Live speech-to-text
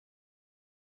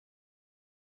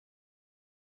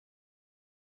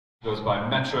Goes by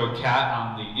MetoKat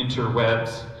on the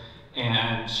interwebs,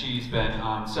 and she's been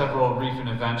on several reefing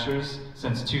adventures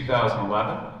since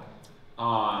 2011.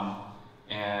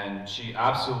 And she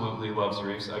absolutely loves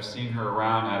reefs. I've seen her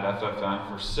around at FFM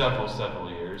for several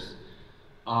years.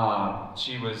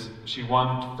 She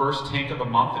won first tank of the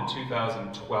month in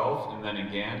 2012, and then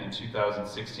again in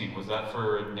 2016. Was that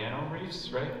for nano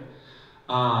reefs, right?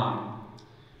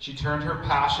 She turned her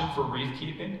passion for reef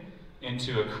keeping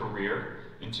into a career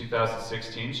in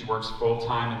 2016. She works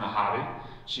full-time in the hobby.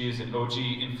 She is an OG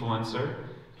influencer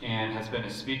and has been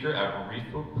a speaker at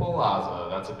Reef-A-Palooza.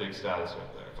 That's a big status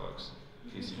right there, folks,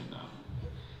 in case you didn't know.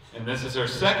 And this is her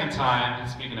second time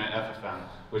speaking at FFM,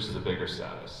 which is a bigger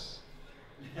status.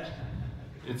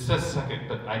 It says second,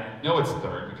 but I know it's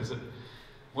third because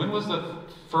when was the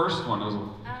first one? It was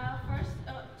first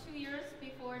 2 years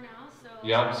before now. So.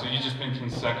 Yep. So you've just been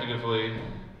consecutively.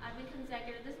 I've been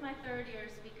consecutive. This is my third year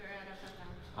speaker at FFM.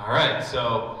 All right.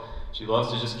 So she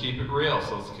loves to just keep it real.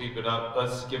 So let's keep it up.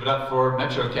 Let's give it up for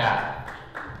MetroKat.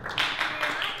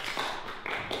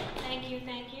 Thank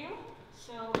you.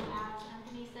 So as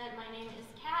Anthony said, my name is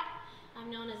Kat. I'm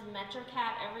known as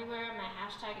MetroKat everywhere. My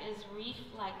hashtag is reef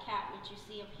like cat, which you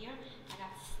see up here. I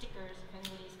got stickers if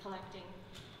anybody's collecting.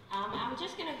 I'm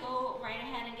just gonna go right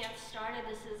ahead and get started.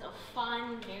 This is a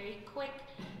fun, very quick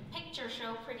picture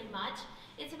show pretty much.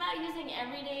 It's about using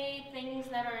everyday things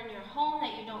that are in your home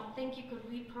that you don't think you could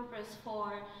repurpose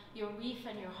for your reef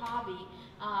and your hobby.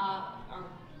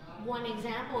 One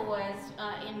example was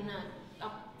in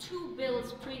two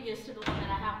builds previous to the one that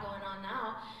I have going on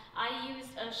now, I used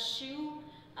a shoe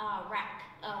rack,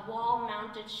 a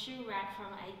wall-mounted shoe rack from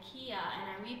IKEA, and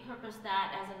I repurposed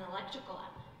that as an electrical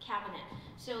cabinet.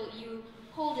 So you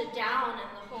pulled it down and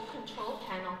the whole control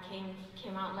panel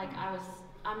came out like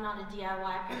I'm not a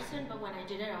DIY person, but when I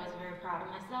did it, I was very proud of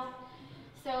myself.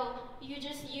 So you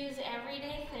just use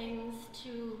everyday things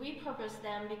to repurpose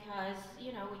them because,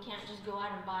 you know, we can't just go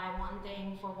out and buy one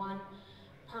thing for one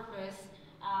purpose.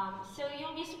 So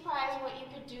you'll be surprised what you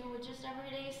could do with just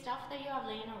everyday stuff that you have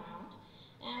laying around.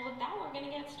 And with that, we're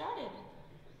gonna get started.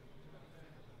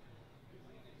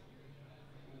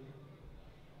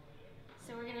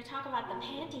 So we're gonna talk about the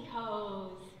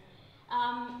pantyhose.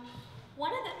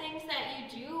 One of the things that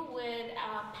you do with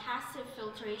passive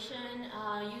filtration,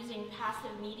 using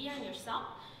passive media in yourself,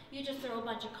 you just throw a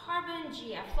bunch of carbon,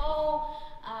 GFO,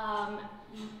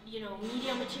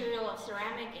 media material of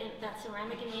ceramic, that's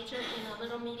ceramic in nature, in a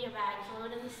little media bag, throw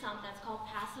it in the sump. That's called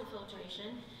passive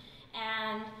filtration.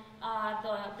 And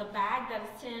the bag that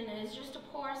it's in is just a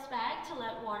porous bag to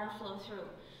let water flow through.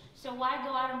 So why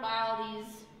go out and buy all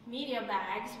these media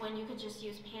bags when you could just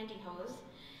use pantyhose?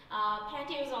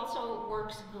 Pantyhose also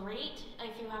works great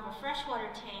if you have a freshwater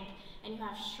tank and you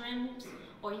have shrimps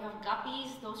or you have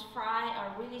guppies. Those fry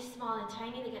are really small and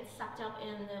tiny. They get sucked up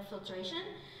in the filtration.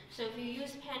 So if you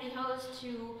use pantyhose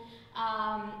to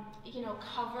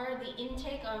cover the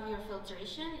intake of your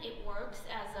filtration, it works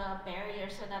as a barrier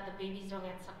so that the babies don't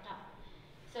get sucked up.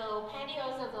 So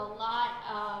pantyhose has a lot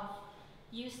of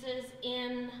uses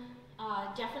in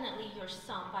definitely your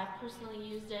sump. I've personally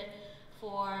used it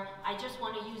for, I just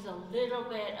want to use a little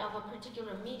bit of a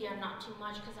particular media, not too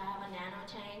much because I have a nano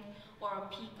tank or a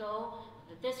pico.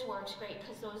 This works great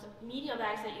because those media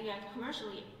bags that you get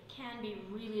commercially can be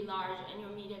really large and your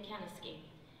media can escape.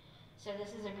 So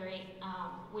this is a great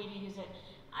way to use it.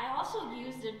 I also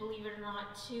used it, believe it or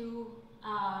not, to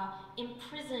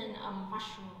imprison a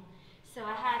mushroom. So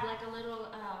I had like a little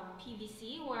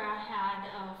PVC where I had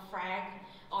a frag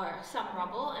or some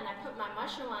rubble, and I put my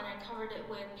mushroom on and covered it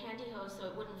with pantyhose so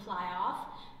it wouldn't fly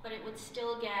off, but it would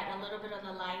still get a little bit of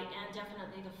the light and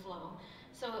definitely the flow.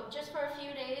 So just for a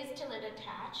few days till it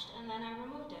attached, and then I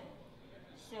removed it.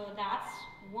 So that's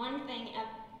one thing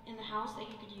in the house that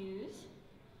you could use.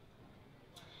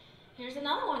 Here's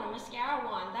another one, a mascara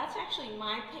wand. That's actually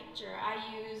my picture. I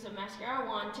use a mascara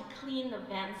wand to clean the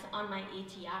vents on my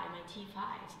ATI, my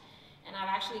T5s. And I've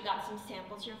actually got some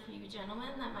samples here for you gentlemen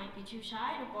that might be too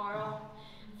shy to borrow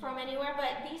from anywhere,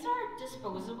 but these are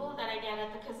disposable that I get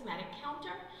at the cosmetic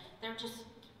counter. They're just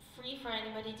free for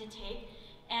anybody to take.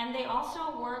 And they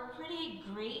also work pretty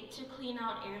great to clean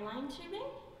out airline tubing.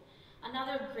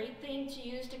 Another great thing to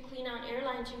use to clean out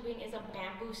airline tubing is a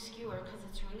bamboo skewer because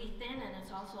it's really thin and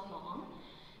it's also long.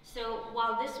 So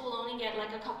while this will only get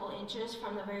like a couple inches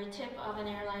from the very tip of an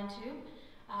airline tube,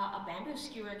 a bamboo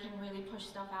skewer can really push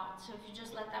stuff out. So if you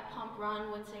just let that pump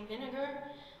run with, say, vinegar,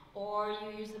 or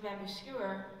you use the bamboo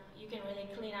skewer, you can really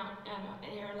clean out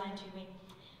airline tubing.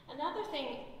 Another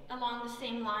thing along the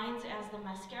same lines as the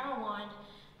mascara wand,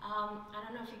 I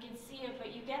don't know if you can see it,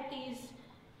 but you get these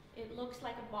It looks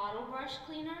like a bottle brush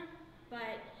cleaner,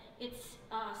 but it's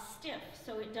stiff,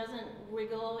 so it doesn't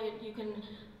wiggle. You can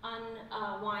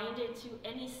unwind it to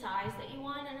any size that you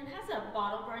want, and it has a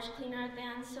bottle brush cleaner at the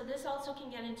end, so this also can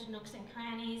get into nooks and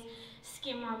crannies,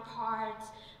 skimmer parts,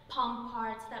 pump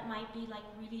parts that might be like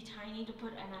really tiny to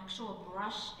put an actual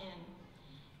brush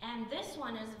in. And this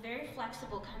one is very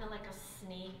flexible, kind of like a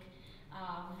snake,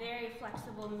 very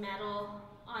flexible metal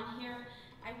on here.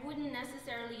 I wouldn't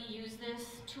necessarily use this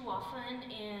too often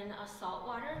in a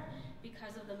saltwater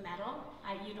because of the metal.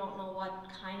 You don't know what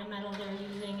kind of metal they're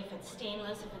using, if it's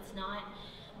stainless, if it's not.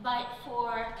 But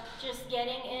for just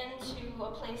getting into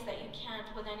a place that you can't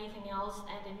with anything else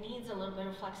and it needs a little bit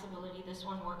of flexibility, this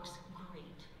one works great.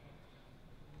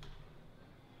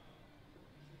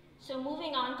 So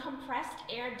moving on, compressed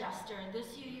air duster.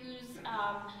 This you use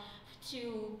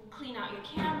to clean out your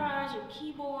cameras, your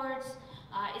keyboards.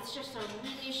 It's just a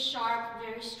really sharp,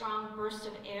 very strong burst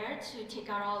of air to take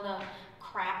out all the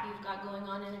crap you've got going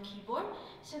on in a keyboard.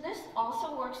 So this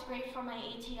also works great for my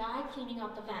ATI, cleaning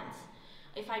out the vents.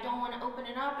 If I don't want to open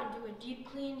it up and do a deep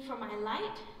clean for my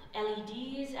light,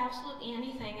 LEDs, absolutely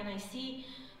anything, and I see,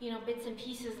 you know, bits and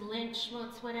pieces, lint,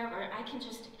 schmutz, whatever, I can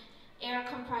just air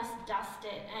compress, dust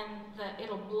it, and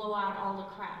it'll blow out all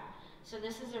the crap. So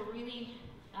this is a really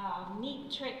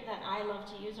neat trick that I love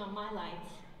to use on my lights.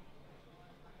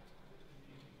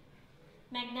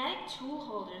 Magnetic tool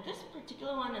holder. This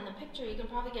particular one in the picture you can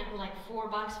probably get for like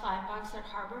 $4, $5 at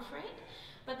Harbor Freight,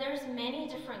 but there's many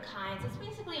different kinds. It's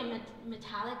basically a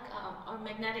metallic or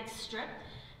magnetic strip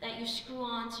that you screw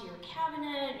onto your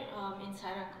cabinet,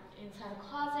 inside a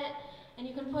closet, and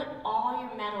you can put all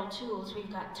your metal tools.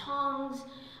 We've got tongs,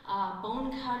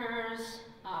 bone cutters,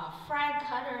 frag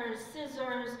cutters,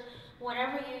 scissors,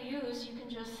 whatever you use, you can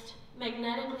just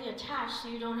magnetically attach so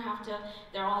you don't have to,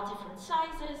 they're all different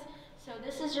sizes. So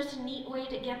this is just a neat way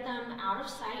to get them out of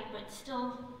sight but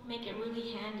still make it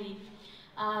really handy.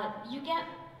 You get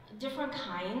different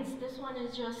kinds. This one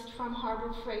is just from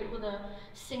Harbor Freight with a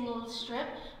single strip,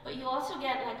 but you also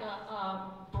get like a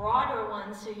broader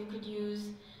one so you could use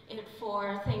it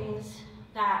for things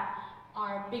that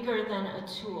are bigger than a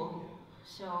tool.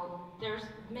 So there's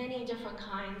many different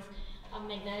kinds of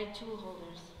magnetic tool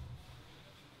holders.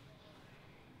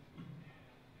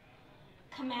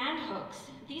 Command hooks.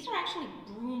 These are actually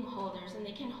broom holders and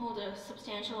they can hold a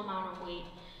substantial amount of weight.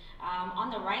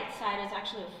 On the right side is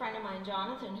actually a friend of mine,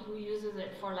 Jonathan, who uses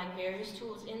it for like various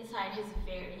tools inside his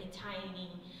very tiny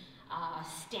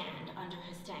stand under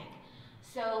his tank.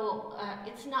 So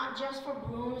it's not just for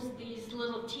brooms, these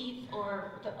little teeth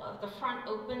or the front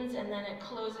opens and then it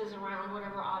closes around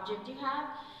whatever object you have.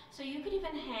 So you could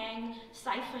even hang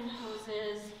siphon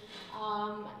hoses,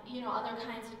 you know, other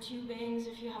kinds of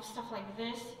tubings if you have stuff like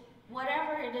this.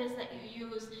 Whatever it is that you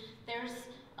use, there's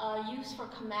use for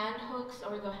command hooks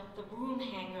or the broom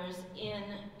hangers in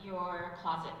your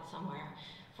closet somewhere,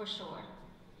 for sure.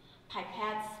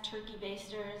 Pipettes, turkey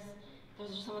basters,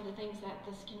 those are some of the things that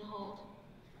this can hold.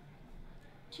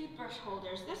 Toothbrush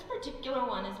holders. This particular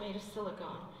one is made of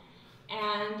silicone,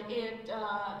 and it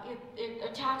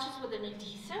attaches with an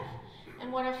adhesive.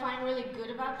 And what I find really good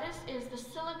about this is the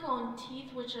silicone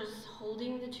teeth, which is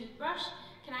holding the toothbrush,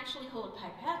 can actually hold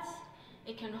pipettes.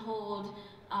 It can hold,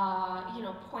 you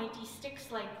know, pointy sticks,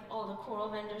 like all the coral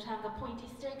vendors have the pointy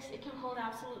sticks. It can hold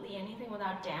absolutely anything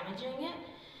without damaging it.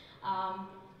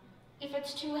 If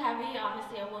it's too heavy,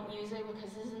 obviously I won't use it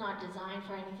because this is not designed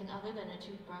for anything other than a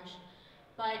toothbrush.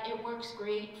 But it works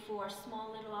great for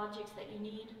small little objects that you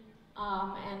need,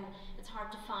 and it's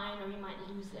hard to find or you might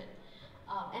lose it.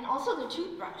 And also the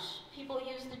toothbrush. People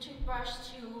use the toothbrush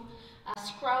to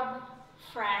scrub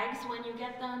frags when you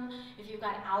get them. If you've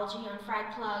got algae on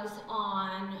frag plugs,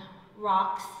 on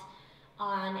rocks,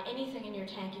 on anything in your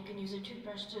tank, you can use a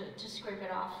toothbrush to scrape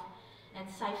it off and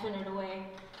siphon it away.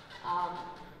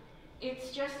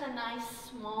 It's just a nice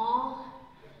small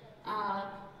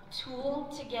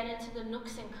tool to get into the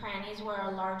nooks and crannies where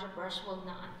a larger brush will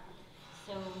not.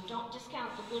 So don't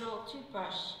discount the good old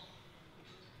toothbrush.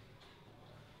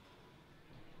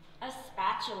 A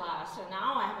spatula. So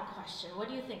now I have a question. What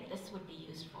do you think this would be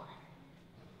used for?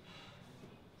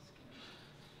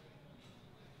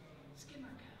 Skimmer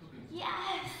cup.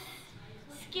 Yes!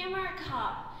 Skimmer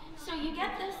cup. So you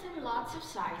get this in lots of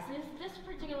sizes. This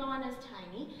particular one is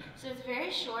tiny, so it's very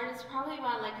short. It's probably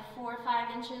about like 4 or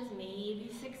 5 inches,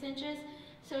 maybe 6 inches.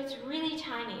 So it's really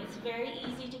tiny. It's very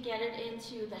easy to get it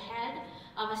into the head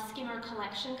of a skimmer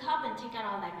collection cup and take out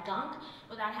all that gunk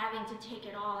without having to take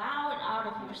it all out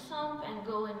of your sump and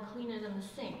go and clean it in the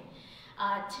sink.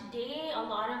 Today, a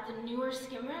lot of the newer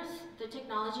skimmers, the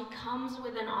technology comes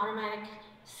with an automatic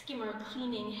skimmer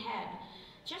cleaning head.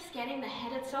 Just getting the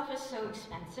head itself is so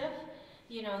expensive.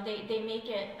 You know, they make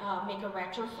a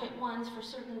retrofit ones for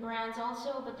certain brands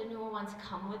also, but the newer ones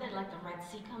come with it, like the Red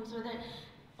Sea comes with it.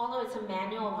 Although it's a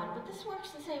manual one, but this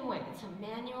works the same way. It's a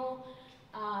manual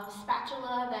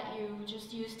spatula that you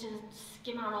just use to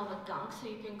skim out all the gunk, so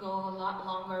you can go a lot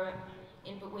longer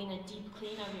in between a deep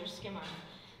clean of your skimmer.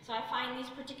 So I find these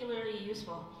particularly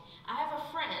useful. I have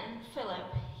a friend,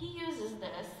 Philip, he uses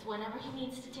this whenever he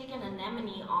needs to take an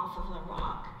anemone off of a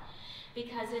rock,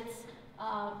 because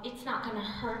it's not going to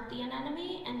hurt the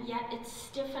anemone, and yet it's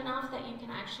stiff enough that you can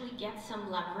actually get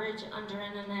some leverage under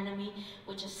an anemone,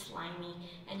 which is slimy,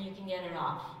 and you can get it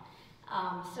off.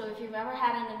 So if you've ever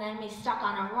had an anemone stuck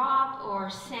on a rock or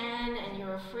sand and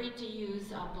you're afraid to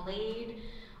use a blade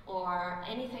or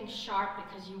anything sharp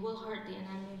because you will hurt the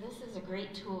anemone, this is a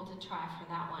great tool to try for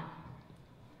that one.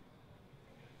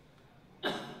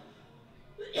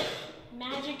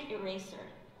 Magic eraser.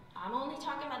 I'm only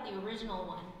talking about the original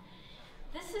one.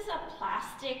 This is a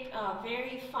plastic,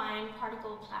 very fine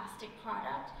particle plastic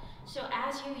product. So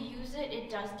as you use it, it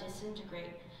does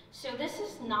disintegrate. So this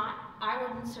is not, I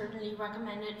wouldn't certainly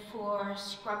recommend it for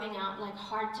scrubbing out like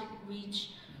hard to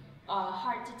reach,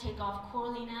 hard to take off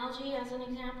coralline algae as an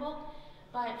example.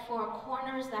 But for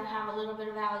corners that have a little bit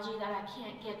of algae that I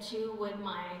can't get to with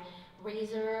my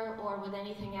razor or with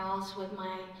anything else, with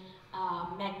my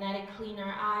magnetic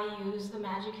cleaner, I use the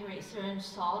magic eraser and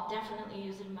salt. Definitely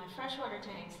use it in my freshwater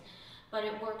tanks, but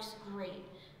it works great.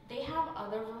 They have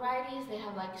other varieties. They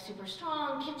have like super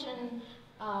strong kitchen,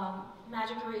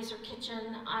 magic eraser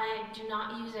kitchen. I do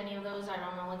not use any of those. I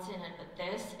don't know what's in it, but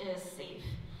this is safe.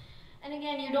 And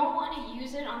again, you don't want to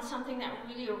use it on something that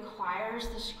really requires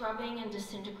the scrubbing and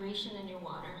disintegration in your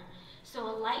water. So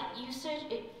a light usage,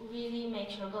 it really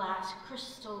makes your glass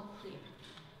crystal clear.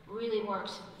 Really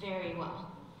works very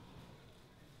well.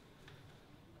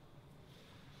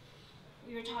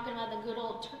 We were talking about the good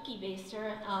old turkey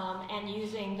baster and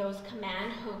using those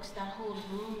command hooks that hold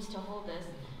brooms to hold this.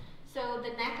 So the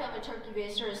neck of a turkey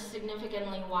baster is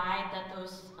significantly wide that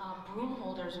those broom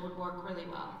holders would work really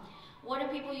well. What do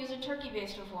people use a turkey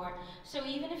baster for? So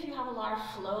even if you have a lot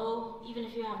of flow, even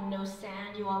if you have no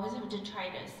sand, you always have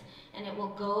detritus, and it will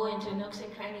go into nooks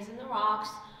and crannies in the rocks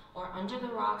or under the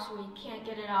rocks where you can't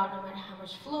get it out no matter how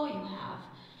much flow you have.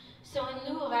 So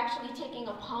in lieu of actually taking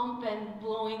a pump and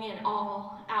blowing it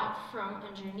all out from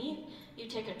underneath, you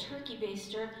take a turkey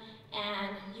baster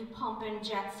and you pump in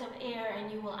jets of air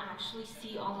and you will actually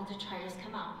see all the detritus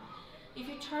come out. If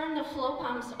you turn the flow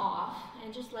pumps off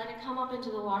and just let it come up into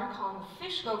the water column, the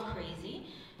fish go crazy.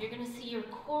 You're going to see your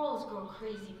corals go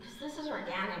crazy because this is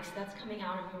organics that's coming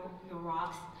out of your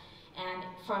rocks and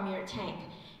from your tank.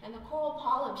 And the coral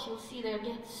polyps, you'll see they'll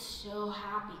get so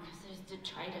happy because there's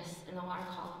detritus in the water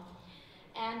column.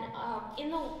 And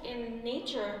in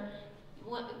nature,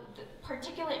 the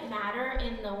particulate matter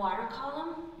in the water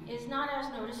column is not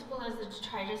as noticeable as the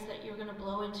detritus that you're going to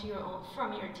blow into your own,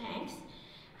 from your tanks.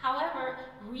 However,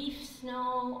 reef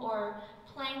snow or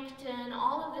plankton,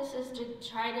 all of this is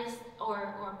detritus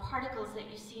or particles that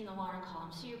you see in the water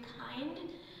column. So you're kind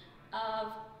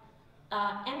of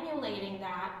emulating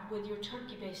that with your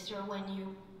turkey baster when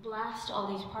you blast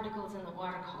all these particles in the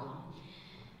water column.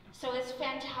 So it's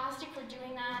fantastic for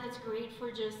doing that. It's great for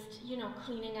just, you know,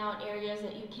 cleaning out areas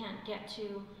that you can't get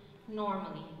to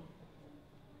normally.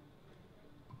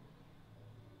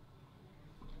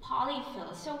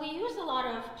 Polyfill. So we use a lot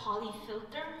of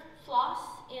polyfilter floss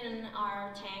in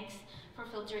our tanks for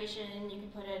filtration. You can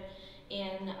put it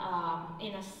in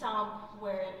a sump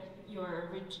where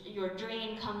your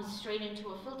drain comes straight into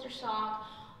a filter sock,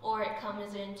 or it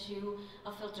comes into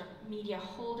a filter media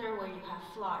holder where you have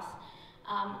floss.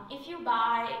 If you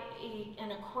buy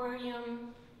an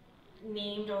aquarium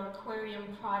named or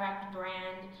aquarium product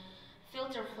brand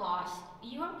filter floss,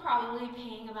 you are probably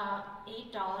paying about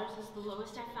 $8 is the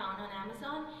lowest I found on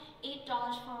Amazon, $8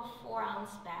 for a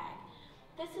 4-ounce bag.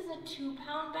 This is a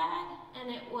 2-pound bag and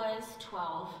it was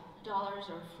 $12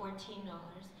 or $14.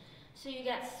 So you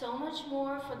get so much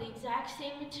more for the exact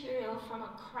same material from a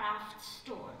craft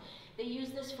store. They use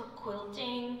this for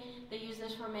quilting, they use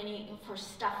this for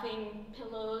stuffing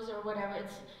pillows or whatever.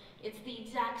 It's the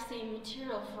exact same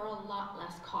material for a lot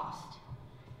less cost.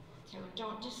 So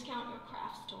don't discount your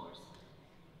craft stores.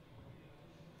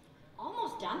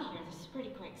 Almost done here, this is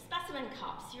pretty quick. Specimen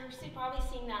cups, you're probably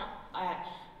seeing that at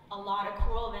a lot of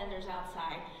coral vendors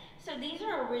outside. So these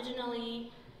are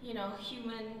originally, you know,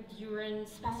 human urine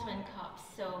specimen cups.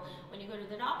 So when you go to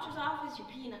the doctor's office, you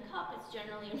pee in a cup, it's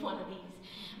generally in one of these.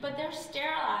 But they're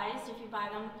sterilized if you buy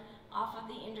them off of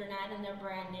the internet and they're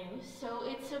brand new. So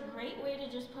it's a great way to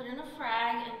just put in a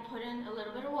frag and put in a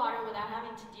little bit of water without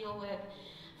having to deal with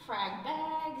frag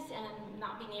bags and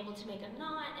not being able to make a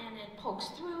knot, and it pokes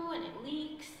through and it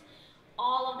leaks.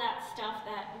 All of that stuff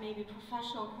that maybe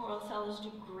professional coral sellers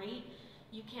do great,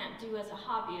 you can't do as a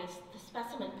hobbyist. The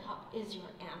specimen cup is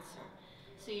your answer.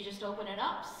 So you just open it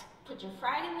up, put your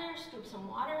frag in there, scoop some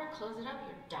water, close it up,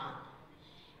 you're done.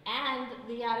 And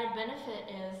the added benefit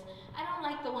is, I don't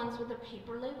like the ones with the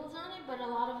paper labels on it, but a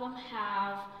lot of them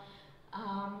have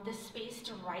the space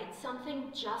to write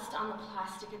something just on the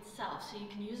plastic itself. So you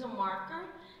can use a marker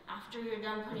after you're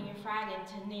done putting your frag in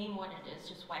to name what it is.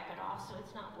 Just wipe it off so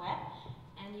it's not wet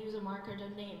and use a marker to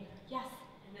name. Yes?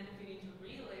 And then if you need to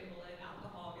relabel it,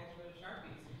 alcohol gets rid of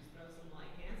Sharpies. You just throw some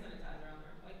like hand sanitizer on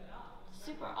there, wipe it off.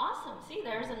 Super awesome. See,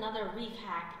 there's another reef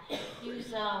hack.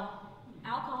 Use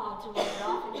alcohol to wipe it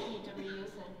off if you need to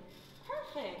reuse it.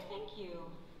 Perfect, thank you.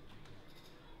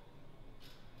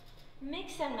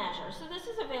 Mix and measure. So this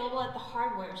is available at the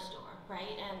hardware store,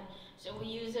 right? And so we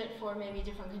use it for maybe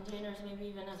different containers, maybe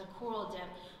even as a coral dip.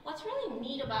 What's really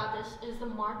neat about this is the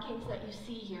markings that you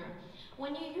see here.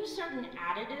 When you use certain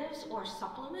additives or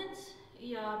supplements,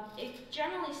 it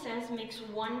generally says mix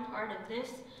 1 part of this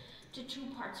to 2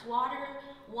 parts water,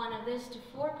 1 of this to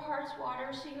 4 parts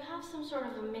water, so you have some sort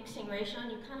of a mixing ratio,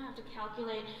 and you kind of have to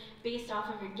calculate based off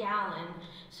of your gallon.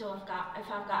 So if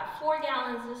I've got 4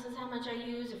 gallons, this is how much I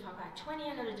use. If I've got 20,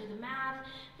 I gotta do the math.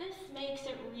 This makes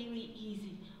it really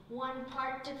easy. 1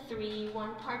 part to 3,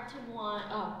 1 part to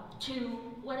 2,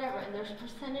 whatever, and there's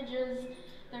percentages,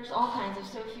 there's all kinds of,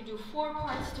 so if you do 4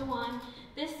 parts to 1,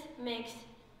 this makes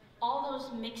all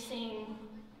those mixing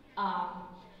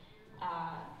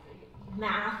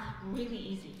math really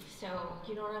easy. So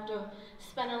you don't have to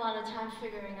spend a lot of time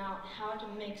figuring out how to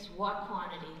mix what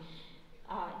quantity,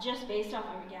 just based off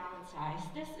of your gallon size.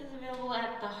 This is available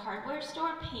at the hardware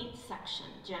store paint section,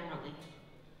 generally.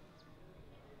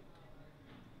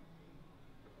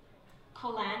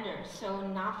 Colanders, so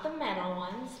not the metal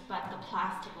ones, but the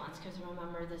plastic ones, because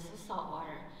remember, this is salt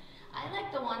water. I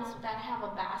like the ones that have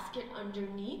a basket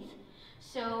underneath.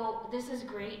 So this is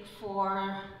great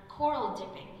for coral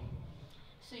dipping.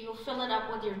 So you'll fill it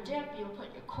up with your dip, you'll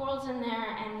put your corals in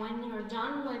there, and when you're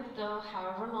done with the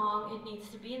however long it needs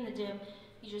to be in the dip,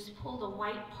 you just pull the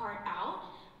white part out.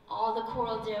 All the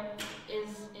coral dip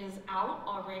is out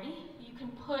already. You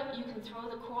can throw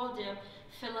the coral dip,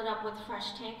 fill it up with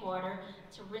fresh tank water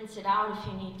to rinse it out if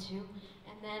you need to,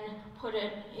 and then put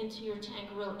it into your tank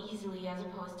real easily, as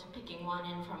opposed to picking one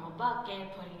in from a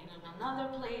bucket, putting it in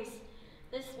another place.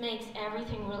 This makes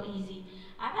everything real easy.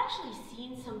 I've actually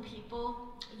seen some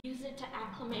people use it to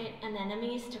acclimate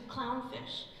anemones to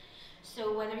clownfish.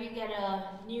 So whether you get a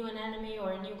new anemone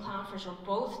or a new clownfish or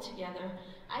both together,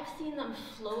 I've seen them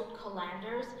float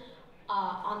colanders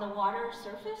on the water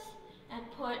surface and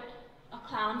put a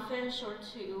clownfish or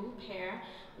 2 pair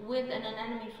with an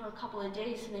anemone for a couple of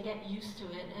days so they get used to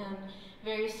it, and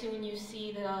very soon you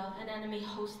see the anemone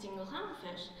hosting the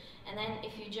clownfish. And then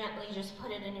if you gently just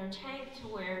put it in your tank to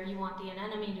where you want the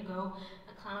anemone to go,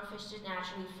 the clownfish should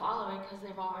naturally follow it because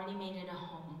they've already made it a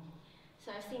home.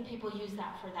 So I've seen people use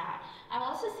that for that. I've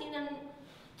also seen them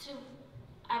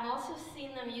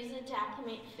use it to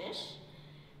acclimate fish.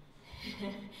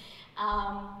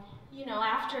 You know,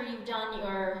 after you've done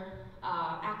your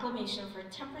acclimation for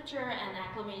temperature and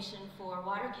acclimation for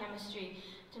water chemistry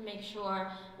to make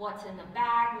sure what's in the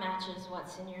bag matches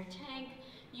what's in your tank,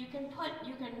 you can put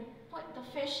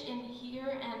the fish in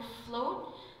here and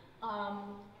float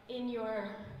in your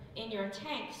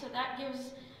tank. So that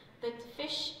gives the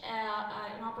fish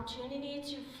an opportunity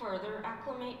to further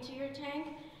acclimate to your tank.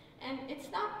 And it's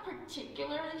not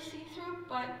particularly see-through,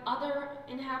 but other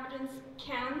inhabitants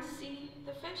can see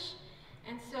the fish.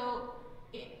 And so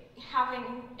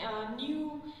having a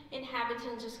new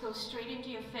inhabitant just go straight into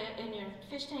your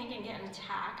fish tank and get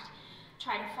attacked,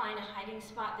 try to find a hiding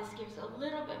spot, this gives a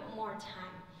little bit more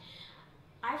time.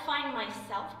 I find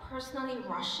myself personally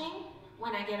rushing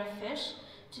when I get a fish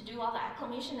to do all the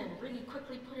acclimation and really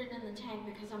quickly put it in the tank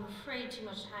because I'm afraid too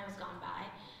much time has gone by.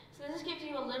 So this gives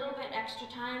you a little bit extra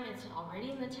time. It's already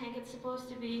in the tank it's supposed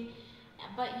to be,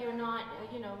 but you're not,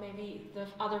 you know, maybe the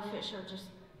other fish are just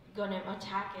gonna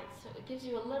attack it. So it gives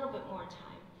you a little bit more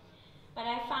time. But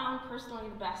I found personally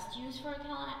the best use for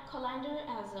a colander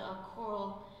as a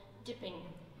coral dipping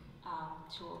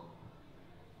tool.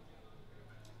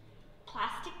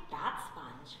 Plastic bat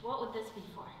sponge. What would this be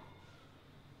for?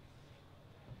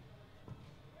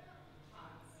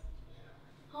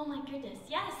 Oh my goodness,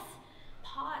 yes,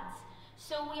 pods.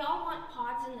 So we all want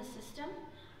pods in the system.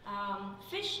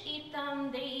 Fish eat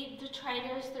them, they eat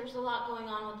detritus. There's a lot going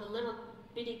on with the little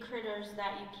bitty critters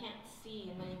that you can't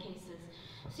see in many cases.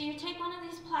 So you take one of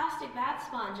these plastic bath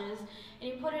sponges and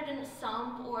you put it in a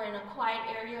sump or in a quiet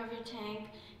area of your tank,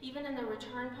 even in the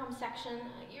return pump section.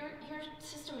 Your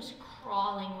system is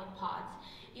crawling with pods.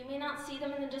 You may not see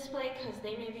them in the display because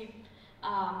they may be,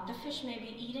 the fish may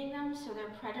be eating them, so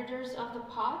they're predators of the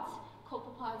pods.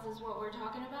 Copepods is what we're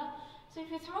talking about. So if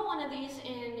you throw one of these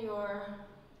in your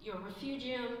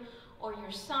refugium or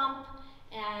your sump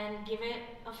and give it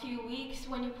a few weeks,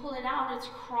 when you pull it out, it's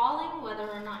crawling whether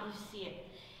or not you see it.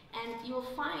 And you'll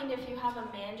find if you have a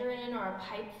mandarin or a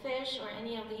pipefish or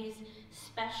any of these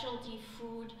specialty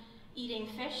food eating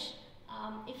fish,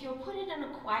 if you'll put it in a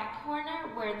quiet corner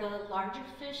where the larger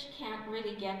fish can't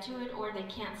really get to it or they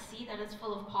can't see that it's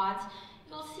full of pods,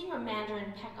 you'll see your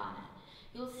mandarin peck on it.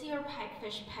 You'll see your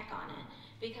pipefish peck on it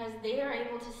because they are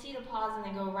able to see the pods and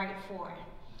they go right for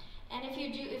it. And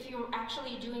if you're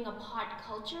actually doing a pod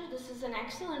culture, this is an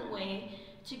excellent way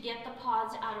to get the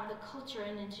pods out of the culture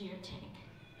and into your tank.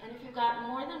 And if you've got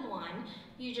more than one,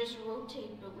 you just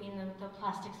rotate between the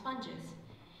plastic sponges.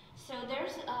 So there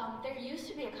used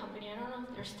to be a company, I don't know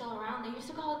if they're still around, they used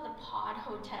to call it the Pod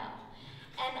Hotel.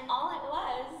 And all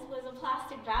it was a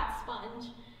plastic bath sponge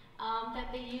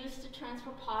that they used to transfer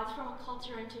pods from a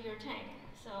culture into your tank.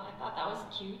 So I thought that was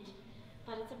cute,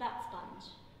 but it's a bath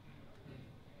sponge.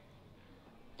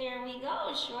 There we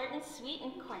go, short and sweet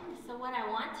and quick. So what I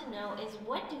want to know is,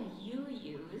 what do you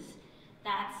use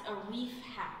that's a reef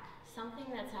hack? Something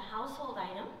that's a household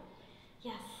item?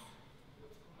 Yes?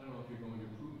 I don't know if you're going to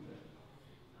approve that.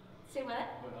 Say what?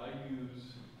 But I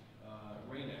use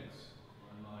Rain-X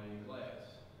on my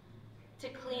glass. To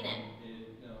clean it.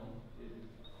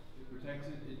 It protects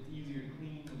it. It's easier to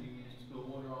clean when you spill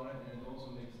water on it, and it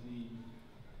also makes the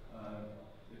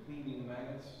cleaning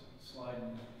magnets slide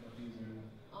much easier.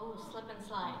 Oh, slip and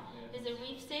slide. Yeah. Is it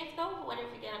reef safe though? What if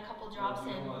you get a couple drops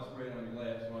You in? don't want to spray it on your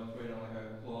glass. You want to spray it on like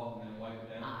a cloth and then wipe it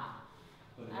down.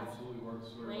 But it absolutely works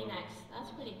very well. Rain-X.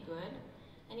 That's pretty good.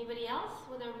 Anybody else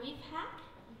with a reef hack?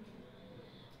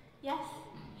 Yes?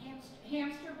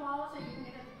 Hamster balls that you can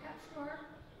get at the pet store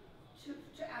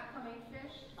to acclimate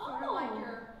fish. Sort of Oh. like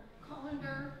your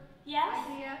colander Yes?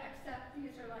 idea, except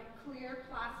these are like clear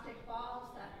plastic balls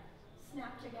that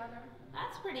snap together.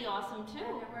 That's pretty awesome And too.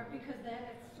 they work because then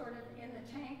it's sort of in the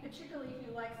tank, particularly if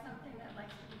you like something that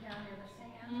likes to be down near the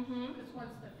sand. Mm-hmm. Because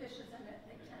once the fish is in it,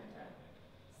 they tend to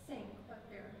sink, but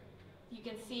they're You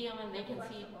can see them and they can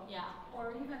see, flexible. yeah.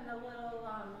 Or even the little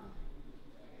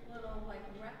like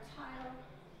reptile,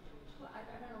 I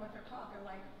don't know what they're called, they're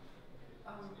like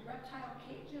reptile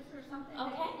cages or something.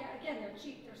 Okay. Again, they're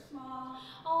cheap, they're small.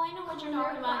 Oh, I know what you're clear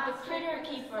talking about, the plastic critter with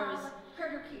a keepers.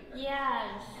 Critter keepers.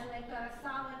 Yes. And they've got a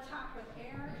solid top with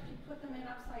air. If you put them in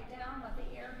upside down, let the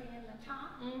air be in the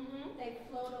top, Mm-hmm. they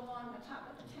float along the top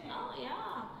of the tank. Oh,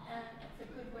 yeah. And it's a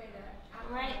good way to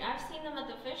Right, I've seen them at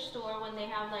the fish store when they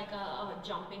have like a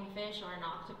jumping fish or an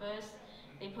octopus.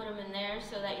 They put them in there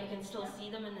so that you can still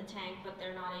see them in the tank, but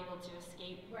they're not able to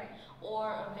escape. Right. Or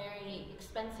a very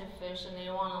expensive fish and they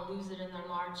don't want to lose it in their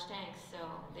large tanks, so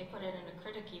they put it in a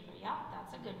critter keeper. Yeah,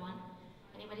 that's a good one.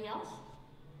 Anybody else?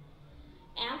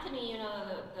 Anthony, you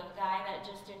know, the guy that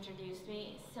just introduced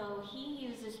me, so he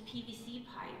uses PVC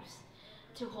pipes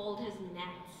to hold his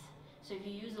nets. So if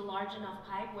you use a large enough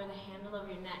pipe where the handle of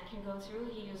your net can go through,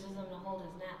 he uses them to hold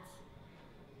his nets.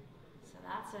 So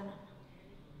that's an,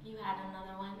 you had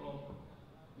another one? Well,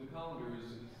 the colander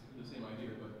is the same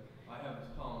idea, but I have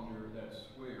this colander that's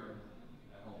square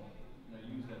at home, and I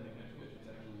use that to catch fish. It's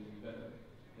actually even better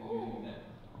than using a net.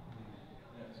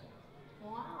 Yes.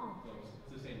 Wow. So it's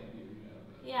the same idea.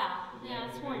 Yeah, But yeah,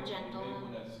 it's you more make- gentle. You make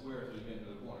one that's square so you get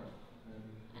into the corner.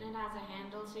 And it has a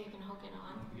handle so you can hook it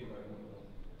on. You get right into it.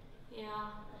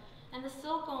 Yeah. And the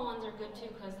silicone ones are good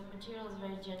too because the material is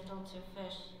very gentle to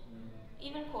fish.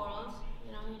 Even corals,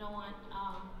 you know, you don't want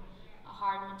a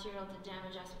hard material to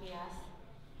damage SBS.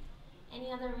 Any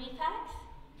other reef hacks?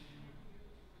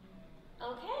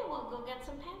 Okay, we'll go get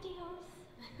some pantyhose.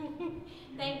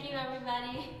 Thank you,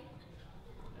 everybody.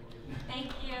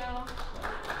 Thank you.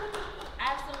 I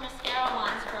have some mascara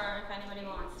wands for if anybody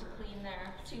wants to clean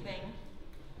their tubing.